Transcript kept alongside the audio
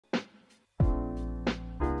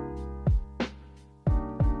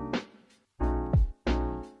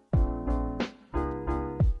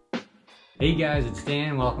Hey guys, it's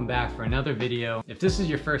Dan. Welcome back for another video. If this is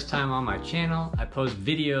your first time on my channel, I post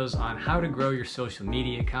videos on how to grow your social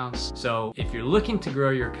media accounts. So if you're looking to grow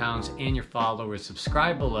your accounts and your followers,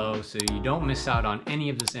 subscribe below so you don't miss out on any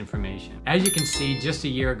of this information. As you can see, just a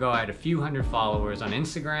year ago, I had a few hundred followers on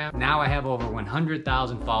Instagram. Now I have over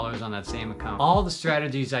 100,000 followers on that same account. All the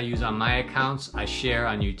strategies I use on my accounts, I share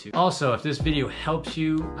on YouTube. Also, if this video helps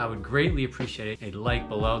you, I would greatly appreciate a like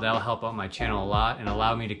below. That'll help out my channel a lot and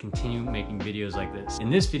allow me to continue making videos like this. In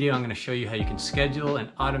this video, I'm going to show you how you can schedule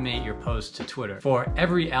and automate your posts to Twitter. For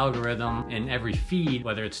every algorithm and every feed,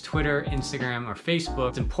 whether it's Twitter, Instagram, or Facebook,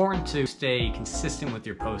 it's important to stay consistent with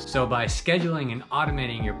your posts. So by scheduling and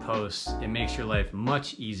automating your posts, it makes your life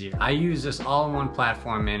much easier. I use this all-in-one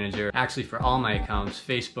platform manager actually for all my accounts: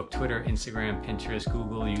 Facebook, Twitter, Instagram, Pinterest,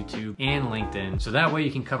 Google, YouTube, and LinkedIn. So that way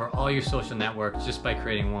you can cover all your social networks just by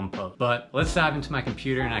creating one post. But let's dive into my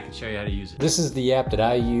computer and I can show you how to use it. This is the app that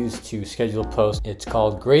I use to schedule posts. It's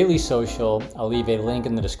called Greatly Social. I'll leave a link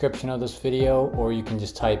in the description of this video, or you can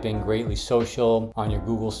just type in Greatly Social on your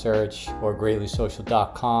Google search or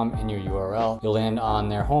greatlysocial.com in your URL. You'll land on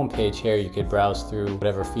their homepage here. You could browse through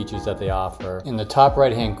whatever features that they offer. In the top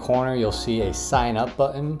right hand corner, you'll see a sign up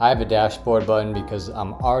button. I have a dashboard button because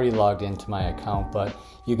I'm already logged into my account, but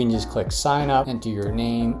you can just click sign up, enter your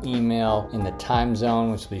name, email, and the time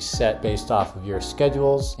zone, which will be set based off of your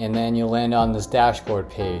schedules, and then you'll land on this dashboard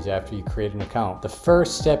page after you create an account. The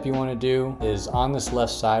first step you want to do is on this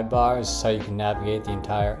left sidebar. This is how you can navigate the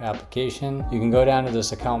entire application. You can go down to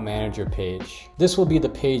this account manager page. This will be the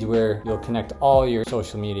page where you'll connect all your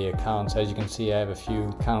social media accounts. As you can see, I have a few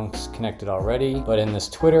accounts connected already, but in this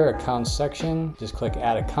Twitter accounts section, just click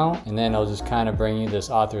add account, and then it'll just kind of bring you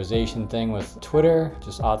this authorization thing with Twitter.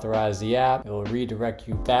 Just authorize the app. It will redirect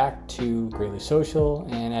you back to Greatly Social,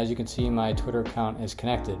 and as you can see, my Twitter account is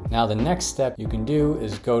connected. Now the next step you can do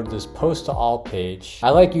is go to this post to all page. I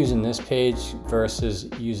like using this page versus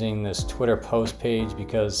using this Twitter post page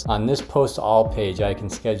because on this post to all page I can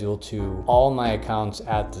schedule to all my accounts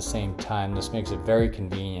at the same time. This makes it very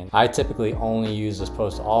convenient. I typically only use this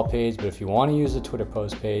post to all page, but if you want to use the Twitter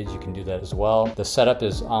post page, you can do that as well. The setup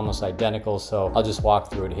is almost identical, so I'll just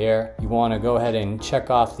walk through it here. You want to go ahead and check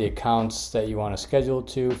off the accounts that you want to schedule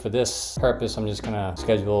to. For this purpose, I'm just going to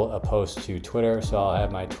schedule a post to Twitter, so I'll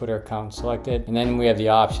have my Twitter account selected, and then we have the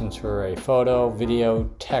options for a photo, video,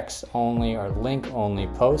 text only, or link only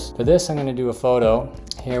post. For this, I'm going to do a photo.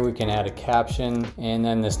 Here we can add a caption, and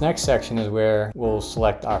then this next section is where we'll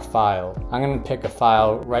select our file. I'm going to pick a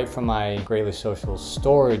file right from my Greatly Social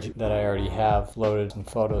storage that I already have loaded some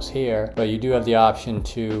photos here, but you do have the option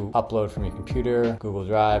to upload from your computer, Google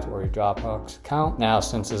Drive, or your Dropbox account. Now,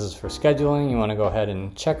 since this is for scheduling, you want to go ahead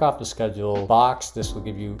and check off the schedule box. This will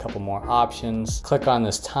give you a couple more options. Click on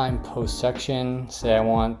this time post section. Say I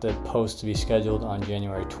want the post to be scheduled on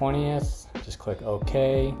January 20th. Just click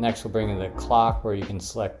OK. Next we'll bring in the clock where you can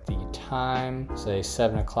select the time, say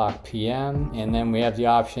 7:00 p.m. And then we have the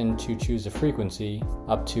option to choose a frequency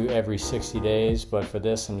up to every 60 days. But for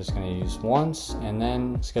this, I'm just going to use once and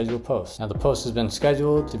then schedule post. Now the post has been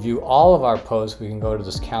scheduled. To view all of our posts, we can go to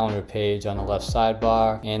this calendar page on the left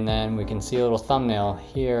sidebar, and then we can see a little thumbnail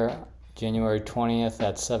here. January 20th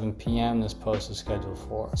at 7 p.m. this post is scheduled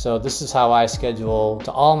for. So this is how I schedule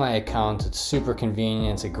to all my accounts. It's super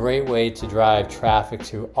convenient. It's a great way to drive traffic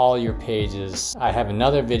to all your pages. I have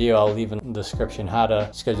another video I'll leave in the description how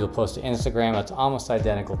to schedule posts to Instagram. It's almost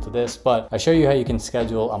identical to this, but I show you how you can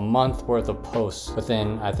schedule a month worth of posts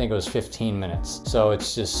within, I think it was 15 minutes. So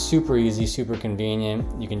it's just super easy, super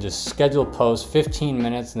convenient. You can just schedule posts 15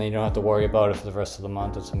 minutes and then you don't have to worry about it for the rest of the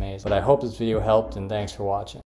month. It's amazing. But I hope this video helped, and thanks for watching.